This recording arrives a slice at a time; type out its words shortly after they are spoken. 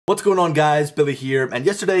What's going on, guys? Billy here, and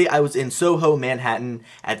yesterday I was in Soho, Manhattan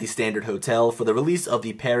at the Standard Hotel for the release of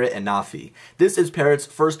the Parrot Anafi. This is Parrot's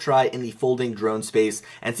first try in the folding drone space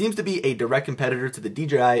and seems to be a direct competitor to the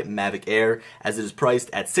DJI Mavic Air, as it is priced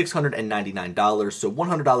at $699, so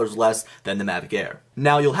 $100 less than the Mavic Air.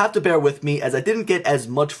 Now, you'll have to bear with me as I didn't get as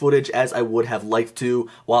much footage as I would have liked to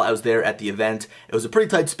while I was there at the event. It was a pretty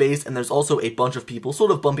tight space and there's also a bunch of people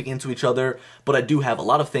sort of bumping into each other, but I do have a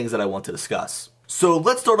lot of things that I want to discuss. So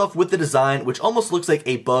let's start off with the design, which almost looks like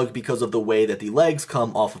a bug because of the way that the legs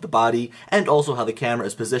come off of the body and also how the camera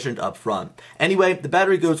is positioned up front. Anyway, the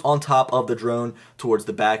battery goes on top of the drone towards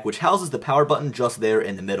the back, which houses the power button just there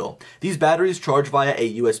in the middle. These batteries charge via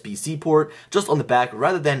a USB-C port just on the back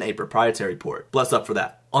rather than a proprietary port. Bless up for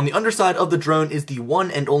that. On the underside of the drone is the one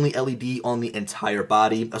and only LED on the entire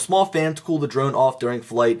body, a small fan to cool the drone off during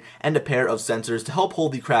flight, and a pair of sensors to help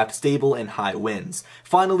hold the craft stable in high winds.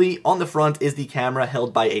 Finally, on the front is the camera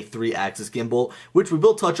held by a 3-axis gimbal, which we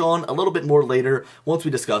will touch on a little bit more later once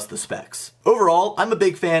we discuss the specs. Overall, I'm a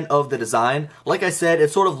big fan of the design. Like I said,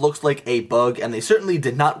 it sort of looks like a bug, and they certainly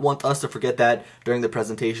did not want us to forget that during the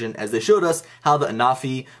presentation, as they showed us how the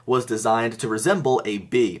Anafi was designed to resemble a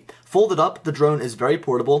bee. Folded up, the drone is very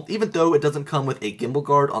portable, even though it doesn't come with a gimbal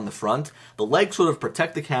guard on the front. The legs sort of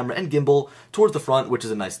protect the camera and gimbal towards the front, which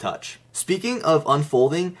is a nice touch. Speaking of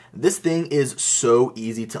unfolding, this thing is so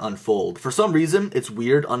easy to unfold. For some reason, it's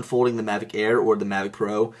weird unfolding the Mavic Air or the Mavic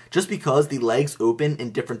Pro, just because the legs open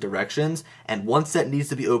in different directions, and one set needs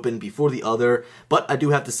to be open before the other, but I do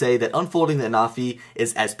have to say that unfolding the Anafi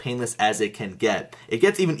is as painless as it can get. It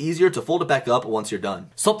gets even easier to fold it back up once you're done.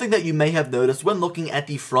 Something that you may have noticed when looking at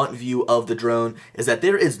the front view of the drone is that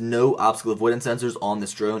there is no obstacle avoidance sensors on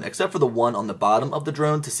this drone, except for the one on the bottom of the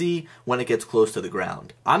drone to see when it gets close to the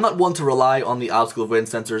ground. I'm not one to rely on the obstacle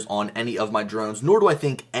avoidance sensors on any of my drones, nor do I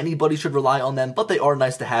think anybody should rely on them, but they are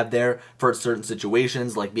nice to have there for certain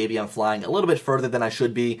situations, like maybe I'm flying a little bit further than I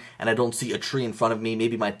should be and I don't see a tree in front of me,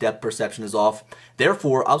 maybe my depth perception is off.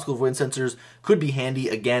 Therefore, obstacle avoidance sensors could be handy,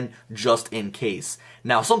 again, just in case.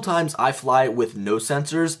 Now, sometimes I fly with no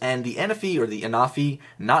sensors, and the Anafi or the Anafi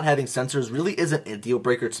not having sensors really isn't a deal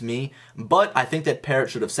breaker to me, but I think that Parrot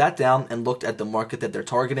should have sat down and looked at the market that they're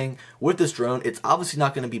targeting with this drone. It's obviously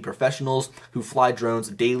not going to be professionals who fly drones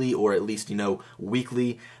daily or at least,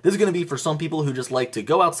 weekly. This is going to be for some people who just like to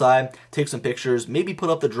go outside, take some pictures, maybe put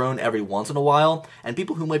up the drone every once in a while, and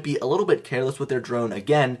people who might be a little bit careless with their drone,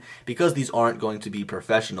 again, because these aren't going to be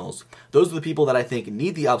professionals. Those are the people that I think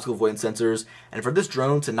need the obstacle avoidance sensors, and for this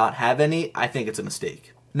drone to not have any, I think it's a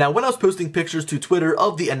mistake. Now, when I was posting pictures to Twitter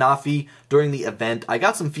of the Anafi during the event, I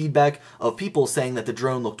got some feedback of people saying that the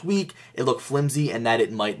drone looked weak, it looked flimsy, and that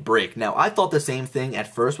it might break. Now, I thought the same thing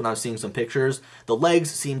at first when I was seeing some pictures. The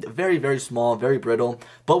legs seemed very, very small, very brittle,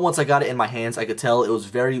 but once I got it in my hands, I could tell it was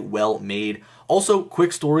very well made. Also,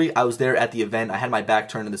 quick story, I was there at the event, I had my back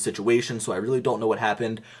turned to the situation, so I really don't know what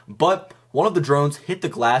happened, but one of the drones hit the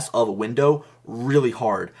glass of a window really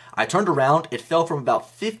hard. I turned around, it fell from about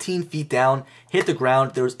 15 feet down, hit the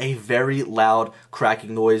ground, there was a very loud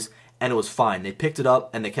cracking noise, and it was fine. They picked it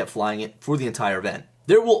up and they kept flying it for the entire event.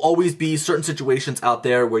 There will always be certain situations out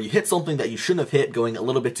there where you hit something that you shouldn't have hit going a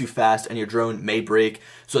little bit too fast and your drone may break.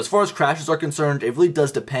 So as far as crashes are concerned, it really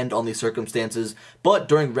does depend on the circumstances, but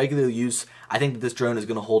during regular use, I think that this drone is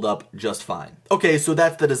going to hold up just fine. Okay, so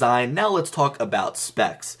that's the design. Now let's talk about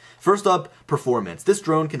specs. First up, performance. This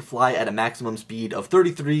drone can fly at a maximum speed of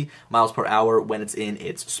 33 miles per hour when it's in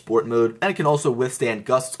its sport mode, and it can also withstand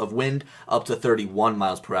gusts of wind up to 31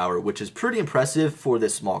 miles per hour, which is pretty impressive for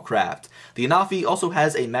this small craft. The Anafi also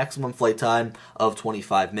has a maximum flight time of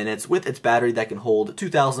 25 minutes with its battery that can hold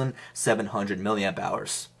 2,700 milliamp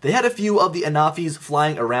hours. They had a few of the Anafis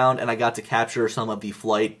flying around and I got to capture some of the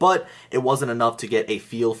flight, but it wasn't enough to get a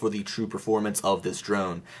feel for the true performance of this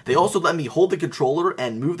drone. They also let me hold the controller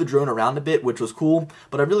and move the drone around a bit, which was cool,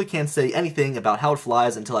 but I really can't say anything about how it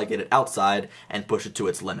flies until I get it outside and push it to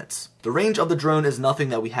its limits. The range of the drone is nothing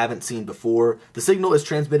that we haven't seen before. The signal is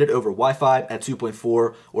transmitted over Wi-Fi at 2.4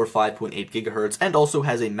 or 5.8 gigahertz and also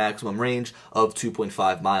has a maximum range of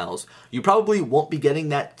 2.5 miles. You probably won't be getting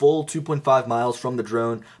that full 2.5 miles from the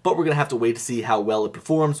drone, but we're going to have to wait to see how well it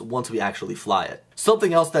performs once we actually fly it.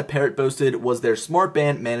 Something else that Parrot boasted was their smart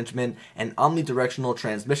band management and omnidirectional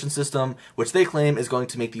transmission system, which they claim is going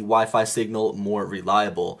to make the Wi-Fi signal more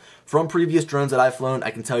reliable. From previous drones that I've flown,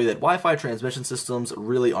 I can tell you that Wi-Fi transmission systems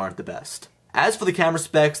really aren't the best. As for the camera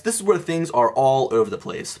specs, this is where things are all over the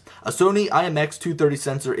place. A Sony IMX230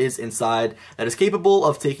 sensor is inside that is capable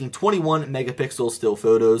of taking 21 megapixel still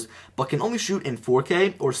photos, but can only shoot in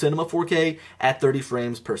 4K or Cinema 4K at 30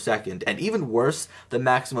 frames per second. And even worse, the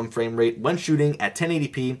maximum frame rate when shooting at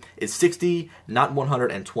 1080p is 60, not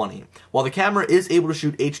 120. While the camera is able to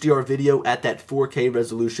shoot HDR video at that 4K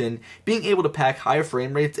resolution, being able to pack higher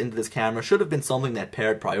frame rates into this camera should have been something that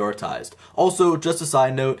Parrot prioritized. Also, just a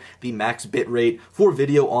side note, the max bit rate for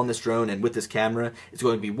video on this drone and with this camera is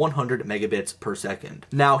going to be 100 megabits per second.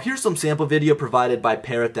 Now, here's some sample video provided by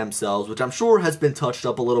Parrot themselves, which I'm sure has been touched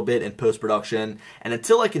up a little bit in post-production, and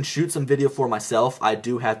until I can shoot some video for myself, I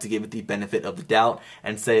do have to give it the benefit of the doubt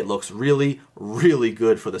and say it looks really, really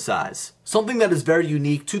good for the size. Something that is very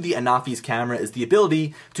unique to the Anafi's camera is the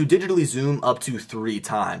ability to digitally zoom up to 3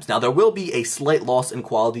 times. Now, there will be a slight loss in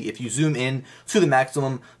quality if you zoom in to the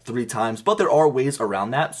maximum 3 times, but there are ways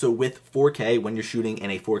around that. So with 4K, when you're shooting in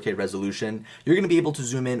a 4K resolution, you're going to be able to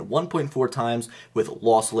zoom in 1.4 times with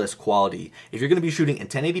lossless quality. If you're going to be shooting in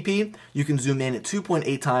 1080p, you can zoom in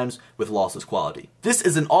 2.8 times with lossless quality. This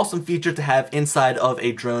is an awesome feature to have inside of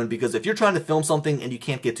a drone because if you're trying to film something and you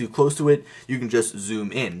can't get too close to it, you can just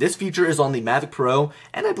zoom in. This feature is on the Mavic Pro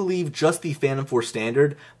and I believe just the Phantom 4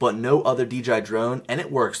 Standard, but no other DJI drone, and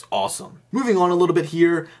it works awesome. Moving on a little bit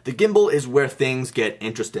here, the gimbal is where things get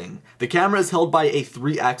interesting. The camera is held by a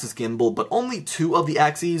 3-axis gimbal, but only 2 of the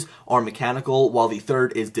axes are mechanical while the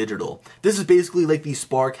third is digital. This is basically like the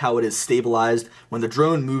Spark, how it is stabilized when the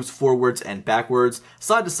drone moves forwards and backwards,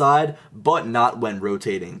 side to side, but not when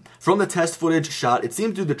rotating. From the test footage shot, it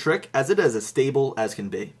seems to do the trick as it is as stable as can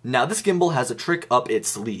be. Now, this gimbal has a trick up its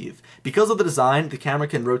sleeve. Because of the design, the camera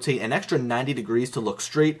can rotate an extra 90 degrees to look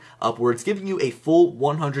straight upwards, giving you a full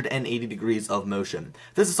 180 degrees of motion.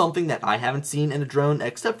 This is something that I haven't seen in a drone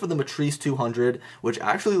except for the Matrice 200, which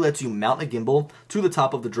actually lets you mount a gimbal to the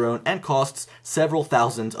top of the drone and costs several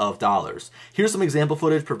thousands of dollars. Here's some example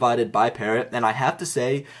footage provided by Parrot, and I have to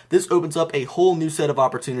say, this opens up a whole new set of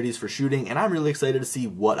opportunities for shooting, and I'm really excited to see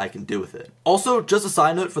what I can do with it. Also, just a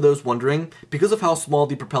side note for those wondering, because of how small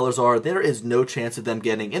the propellers are, there is no chance of them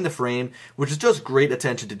getting in the frame, which is just great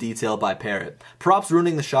attention to detail by Parrot. Props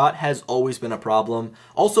ruining the shot has always been a problem.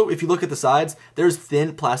 Also, if you look at the sides, there's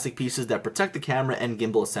thin plastic pieces that protect the camera and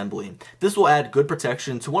gimbal assembly. This will add good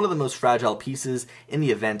protection to one of the most fragile pieces in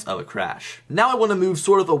the event of a crash. Now I want to move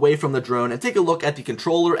sort of away from the drone and take a look at the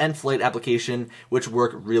controller and flight application, which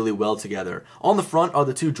work really well together. On the front are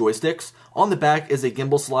the 2 joysticks. On the back is a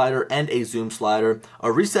gimbal slider and a zoom slider,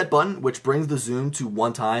 a reset button which brings the zoom to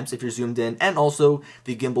 1 times if you're zoomed in, and also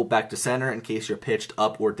the gimbal back to center in case you're pitched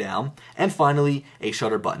up or down, and finally a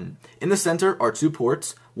shutter button. In the center are 2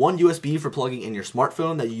 ports, one USB for plugging in your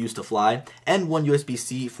smartphone that you use to fly, and one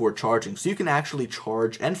USB-C for charging, so you can actually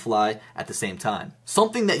charge and fly at the same time.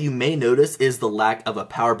 Something that you may notice is the lack of a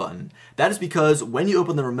power button. That is because when you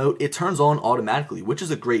open the remote, it turns on automatically, which is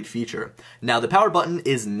a great feature. Now, the power button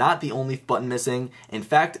is not the only button missing. In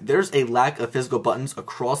fact, there's a lack of physical buttons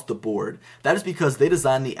across the board. That is because they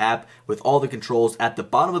designed the app with all the controls at the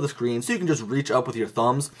bottom of the screen, so you can just reach up with your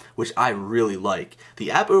thumbs, which I really like.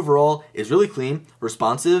 The app overall is really clean,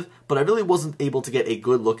 responsive, but I really wasn't able to get a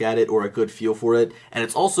good look at it or a good feel for it, and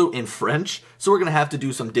it's also in French, so we're going to have to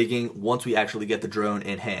do some digging once we actually get the drone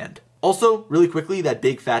in hand. Also, really quickly, that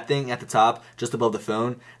big fat thing at the top, just above the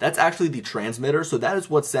phone, that's actually the transmitter, so that is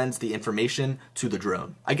what sends the information to the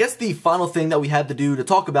drone. I guess the final thing that we had to do to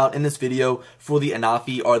talk about in this video for the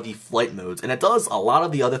Anafi are the flight modes, and it does a lot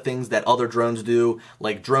of the other things that other drones do,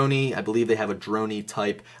 like Droney. I believe they have a Droney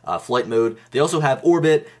type flight mode. They also have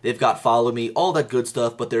Orbit, they've got Follow Me, all that good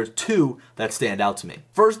stuff, but there's 2 that stand out to me.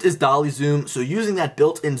 First is dolly zoom, so using that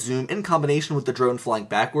built-in zoom in combination with the drone flying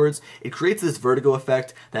backwards, it creates this vertigo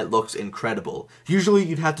effect that looks incredible. Usually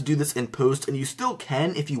you'd have to do this in post, and you still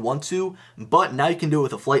can if you want to, but now you can do it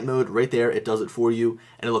with a flight mode right there. It does it for you,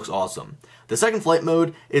 and it looks awesome. The second flight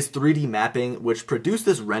mode is 3D mapping, which produced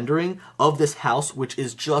this rendering of this house, which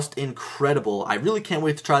is just incredible. I really can't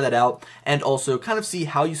wait to try that out and also kind of see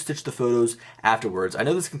how you stitch the photos afterwards. I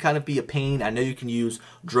know this can kind of be a pain. I know you can use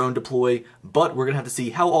drone deploy, but we're going to have to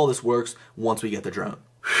see how all this works once we get the drone.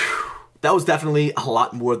 That was definitely a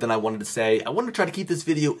lot more than I wanted to say. I wanted to try to keep this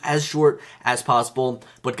video as short as possible,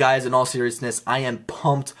 but guys, in all seriousness, I am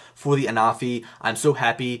pumped for the Anafi. I'm so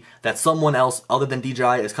happy that someone else other than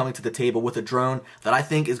DJI is coming to the table with a drone that I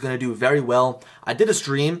think is going to do very well. I did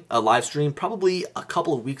a live stream, probably a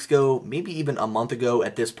couple of weeks ago, maybe even a month ago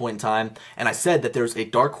at this point in time, and I said that there's a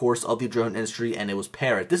dark horse of the drone industry, and it was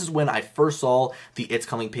Parrot. This is when I first saw the It's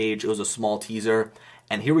Coming page. It was a small teaser.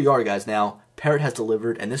 And here we are, guys, now. Parrot has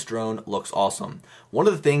delivered, and this drone looks awesome. One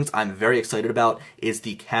of the things I'm very excited about is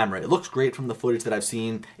the camera. It looks great from the footage that I've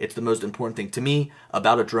seen. It's the most important thing to me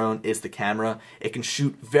about a drone is the camera. It can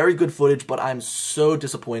shoot very good footage, but I'm so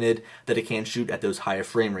disappointed that it can't shoot at those higher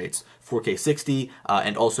frame rates. 4K 60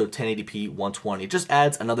 and also 1080p 120. It just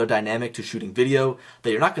adds another dynamic to shooting video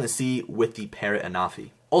that you're not going to see with the Parrot Anafi.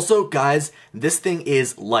 Also, guys, this thing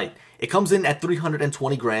is light. It comes in at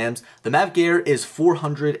 320 grams, the Mavic Air is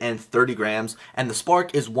 430 grams, and the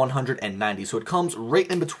Spark is 190. So it comes right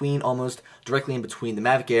in between, almost directly in between the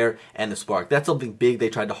Mavic Air and the Spark. That's something big they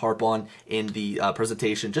tried to harp on in the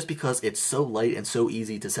presentation, just because it's so light and so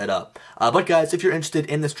easy to set up. But guys, if you're interested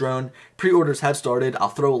in this drone, pre-orders have started. I'll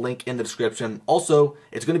throw a link in the description. Also,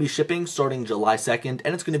 it's going to be shipping starting July 2nd,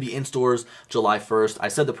 and it's going to be in stores July 1st. I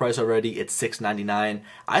said the price already, it's $699.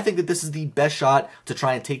 I think that this is the best shot to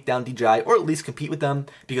try and take down DJI, or at least compete with them,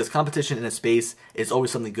 because competition in a space is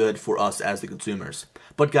always something good for us as the consumers.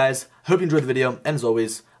 But guys, hope you enjoyed the video, and as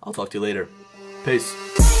always, I'll talk to you later.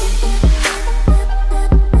 Peace.